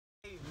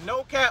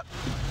No cap.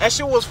 That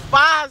shit was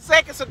 5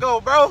 seconds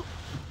ago, bro.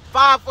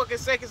 5 fucking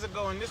seconds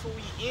ago, and this what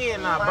we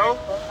in now, bro.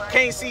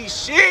 Can't see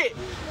shit.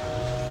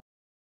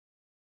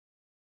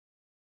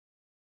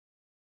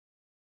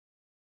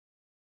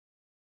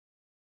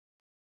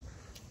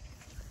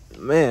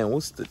 Man,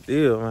 what's the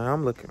deal, man?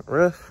 I'm looking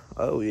rough.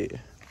 Oh, yeah.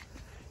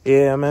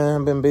 Yeah,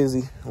 man, I've been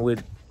busy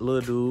with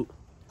little dude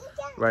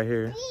right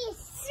here.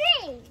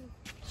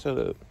 Shut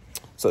up.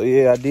 So,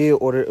 yeah, I did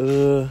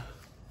order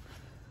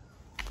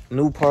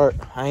new part.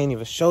 I ain't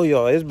even show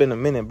y'all. It's been a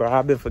minute, bro.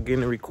 I've been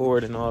forgetting to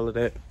record and all of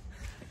that.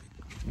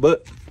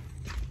 But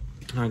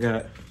I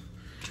got,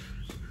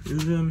 you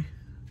feel me?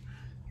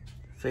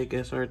 Fake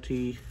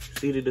SRT.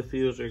 See the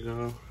diffuser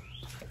gone.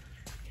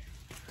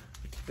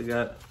 I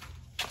got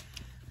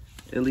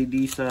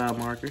LED side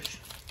markers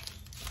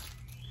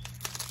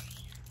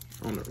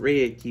on the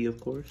red key, of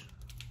course.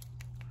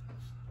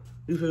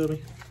 You feel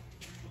me?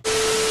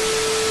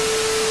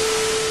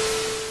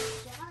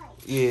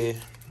 Yeah,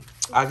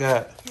 I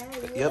got,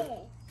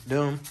 yep,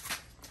 them.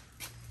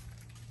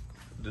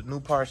 The new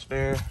parts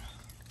there.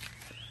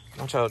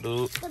 Watch out,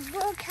 dude. The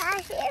book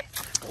has it.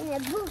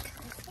 And the book.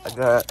 I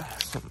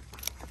got some.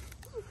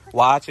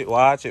 Watch it,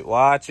 watch it,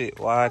 watch it,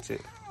 watch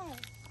it.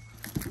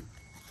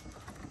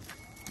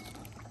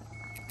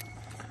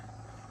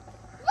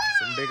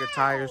 Some bigger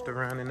tires to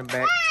run in the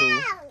back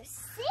too.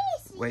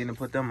 Waiting to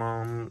put them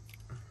on.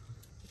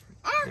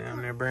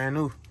 Damn, they're brand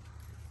new.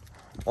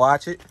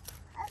 Watch it.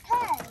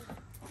 Okay.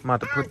 I'm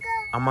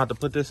about to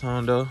put this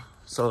on though,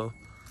 so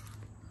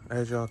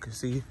as y'all can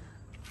see.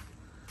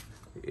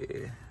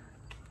 Yeah.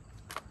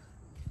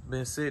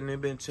 Been sitting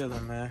and been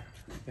chilling, man.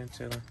 Been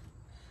chilling.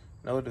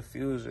 No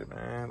diffuser,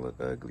 man. Look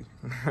ugly.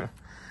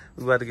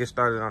 We about to get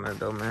started on that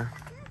though, man.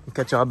 I'll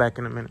catch y'all back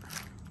in a minute.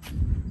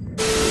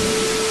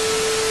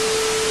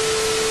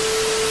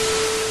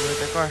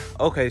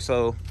 Okay,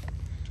 so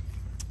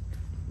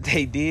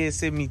they did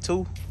send me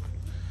 2.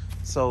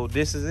 So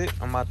this is it.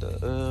 I'm about to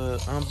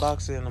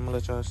unbox it and I'm gonna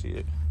let y'all see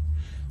it.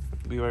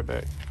 Be right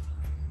back.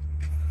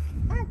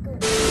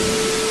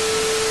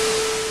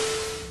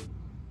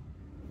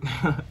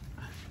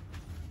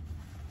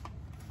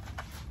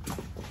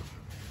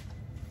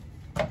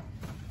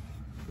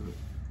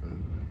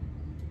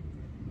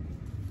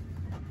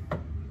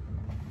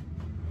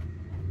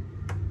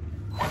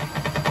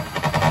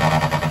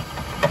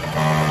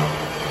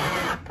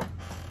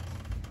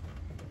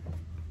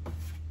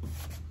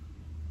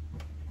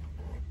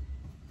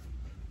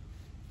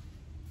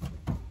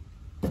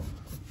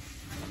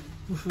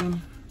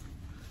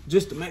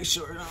 Just to make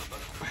sure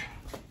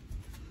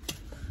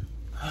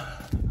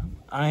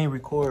I ain't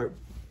record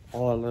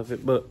all of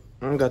it, but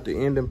I got the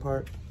ending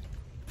part.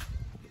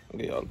 I'll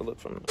get y'all to look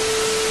from the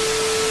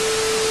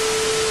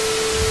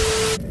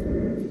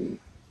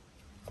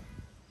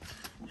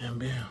and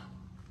bam,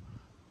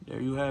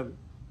 there you have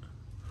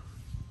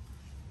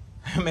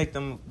it. Make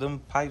them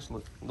pipes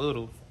look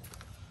little.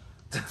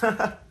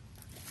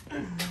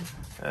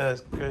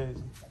 That's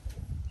crazy.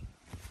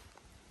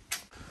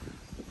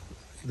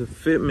 The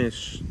fitment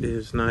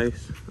is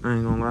nice. I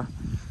ain't gonna lie.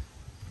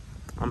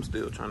 I'm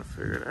still trying to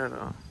figure that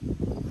out.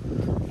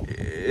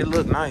 It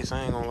look nice.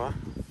 I ain't gonna lie.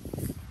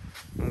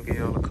 I'm gonna give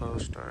y'all a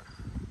cold start.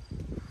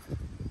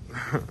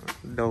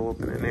 Door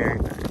open and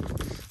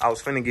everything. I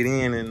was finna get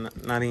in and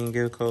not even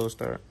get a cold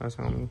start. That's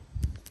on me.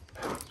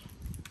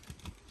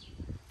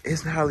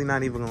 It's probably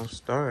not even gonna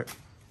start.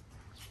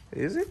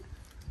 Is it?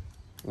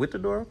 With the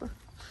door open?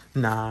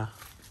 Nah.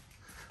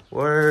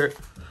 Word.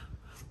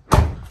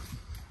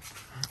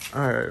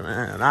 All right,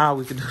 man. Now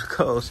we can do the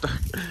cold start.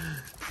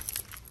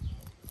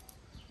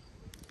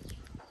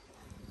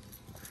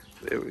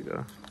 There we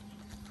go.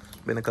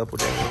 Been a couple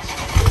days.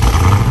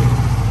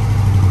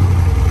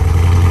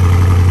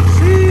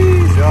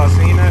 Jeez, y'all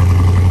seen that?